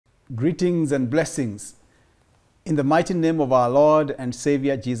Greetings and blessings in the mighty name of our Lord and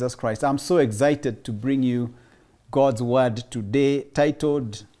Savior Jesus Christ. I'm so excited to bring you God's word today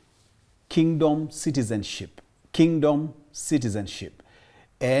titled Kingdom Citizenship. Kingdom Citizenship.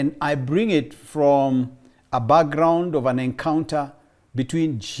 And I bring it from a background of an encounter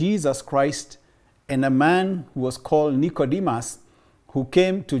between Jesus Christ and a man who was called Nicodemus, who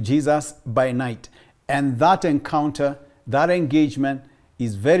came to Jesus by night. And that encounter, that engagement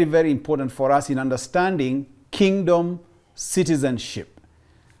is very, very important for us in understanding kingdom citizenship.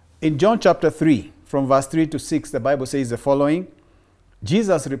 In John chapter 3, from verse 3 to 6, the Bible says the following: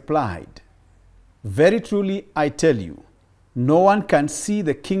 Jesus replied, "Very truly I tell you, no one can see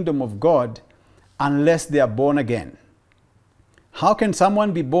the kingdom of God unless they are born again." "How can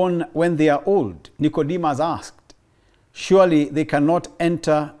someone be born when they are old?" Nicodemus asked. "Surely they cannot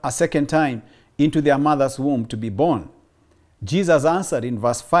enter a second time into their mother's womb to be born." Jesus answered in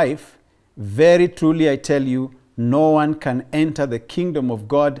verse 5, "Very truly I tell you, no one can enter the kingdom of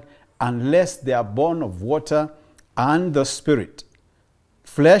God unless they are born of water and the Spirit.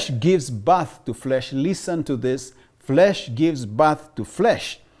 Flesh gives birth to flesh." Listen to this. Flesh gives birth to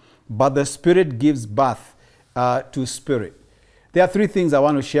flesh, but the Spirit gives birth to spirit. There are three things I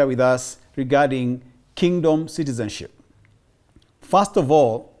want to share with us regarding kingdom citizenship. First of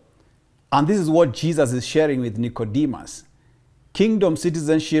all, and this is what Jesus is sharing with Nicodemus, kingdom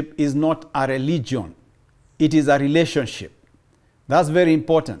citizenship is not a religion. It is a relationship. That's very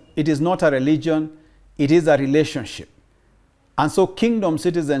important. It is not a religion. It is a relationship. And so kingdom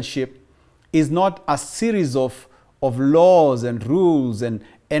citizenship is not a series of laws and rules and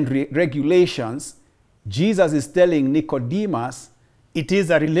regulations. Jesus is telling Nicodemus it is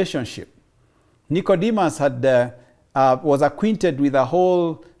a relationship. Nicodemus was acquainted with a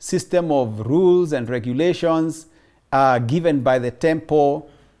whole system of rules and regulations given by the temple,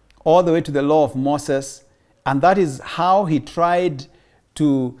 all the way to the law of Moses. And that is how he tried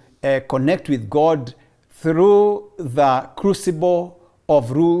to connect with God, through the crucible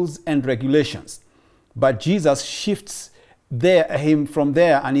of rules and regulations. But Jesus shifts him from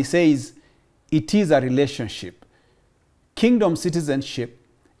there, and he says it is a relationship. Kingdom citizenship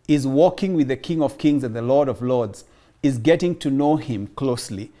is walking with the King of Kings and the Lord of Lords, is getting to know him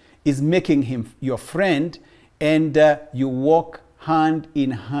closely, is making him your friend, and you walk hand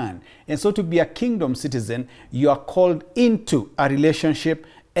in hand. And so to be a kingdom citizen, you are called into a relationship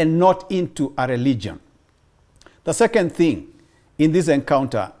and not into a religion. The second thing in this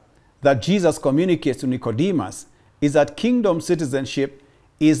encounter that Jesus communicates to Nicodemus is that kingdom citizenship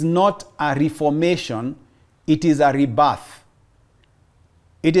is not a reformation, it is a rebirth.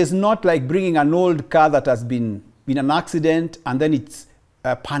 It is not like bringing an old car that has been in an accident and then it's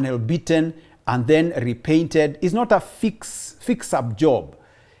panel beaten and then repainted. It's not a fix-up job.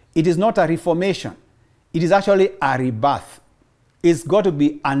 It is not a reformation. It is actually a rebirth. It's got to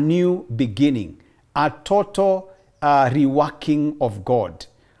be a new beginning, a total reworking of God.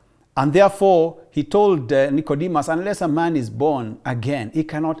 And therefore, he told Nicodemus, unless a man is born again, he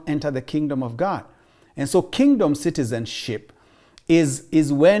cannot enter the kingdom of God. And so kingdom citizenship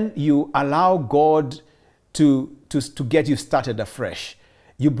is when you allow God to get you started afresh.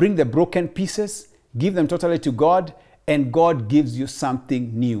 You bring the broken pieces, give them totally to God, and God gives you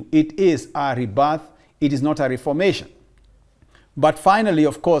something new. It is a rebirth. It is not a reformation. But finally,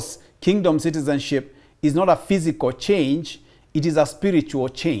 of course, kingdom citizenship is not a physical change. It is a spiritual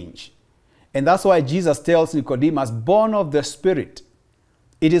change. And that's why Jesus tells Nicodemus, born of the Spirit.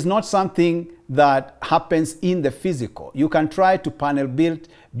 It is not something that happens in the physical. You can try to panel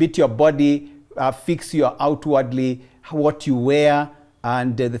beat your body, fix you outwardly, what you wear,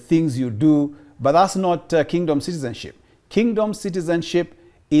 and the things you do, but that's not kingdom citizenship. Kingdom citizenship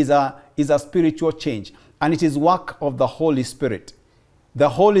is a spiritual change, and it is work of the Holy Spirit. The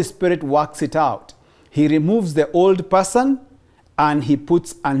Holy Spirit works it out. He removes the old person and he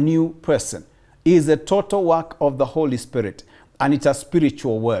puts a new person. It is a total work of the Holy Spirit, and it's a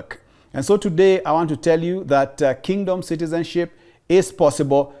spiritual work. And so today I want to tell you that kingdom citizenship is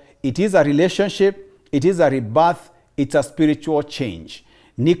possible. It is a relationship. It is a rebirth. It's a spiritual change.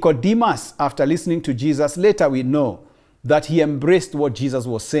 Nicodemus, after listening to Jesus, later we know that he embraced what Jesus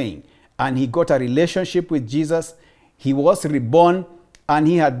was saying, and he got a relationship with Jesus. He was reborn, and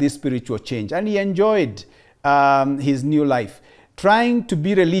he had this spiritual change, and he enjoyed his new life. Trying to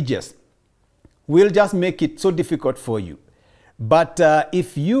be religious will just make it so difficult for you. But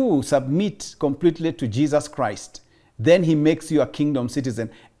if you submit completely to Jesus Christ, then he makes you a kingdom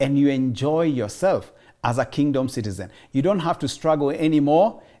citizen, and you enjoy yourself as a kingdom citizen. You don't have to struggle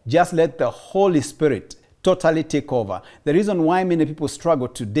anymore. Just let the Holy Spirit totally take over. The reason why many people struggle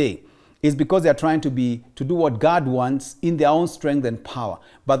today is because they're trying to do what God wants in their own strength and power.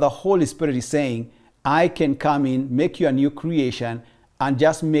 But the Holy Spirit is saying, I can come in, make you a new creation, and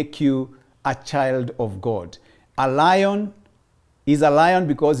just make you a child of God. A lion is a lion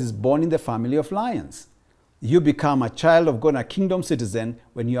because he's born in the family of lions. You become a child of God, a kingdom citizen,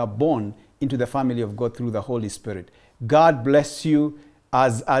 when you are born into the family of God through the Holy Spirit. God bless you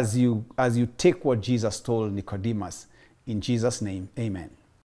as you take what Jesus told Nicodemus. In Jesus' name, amen.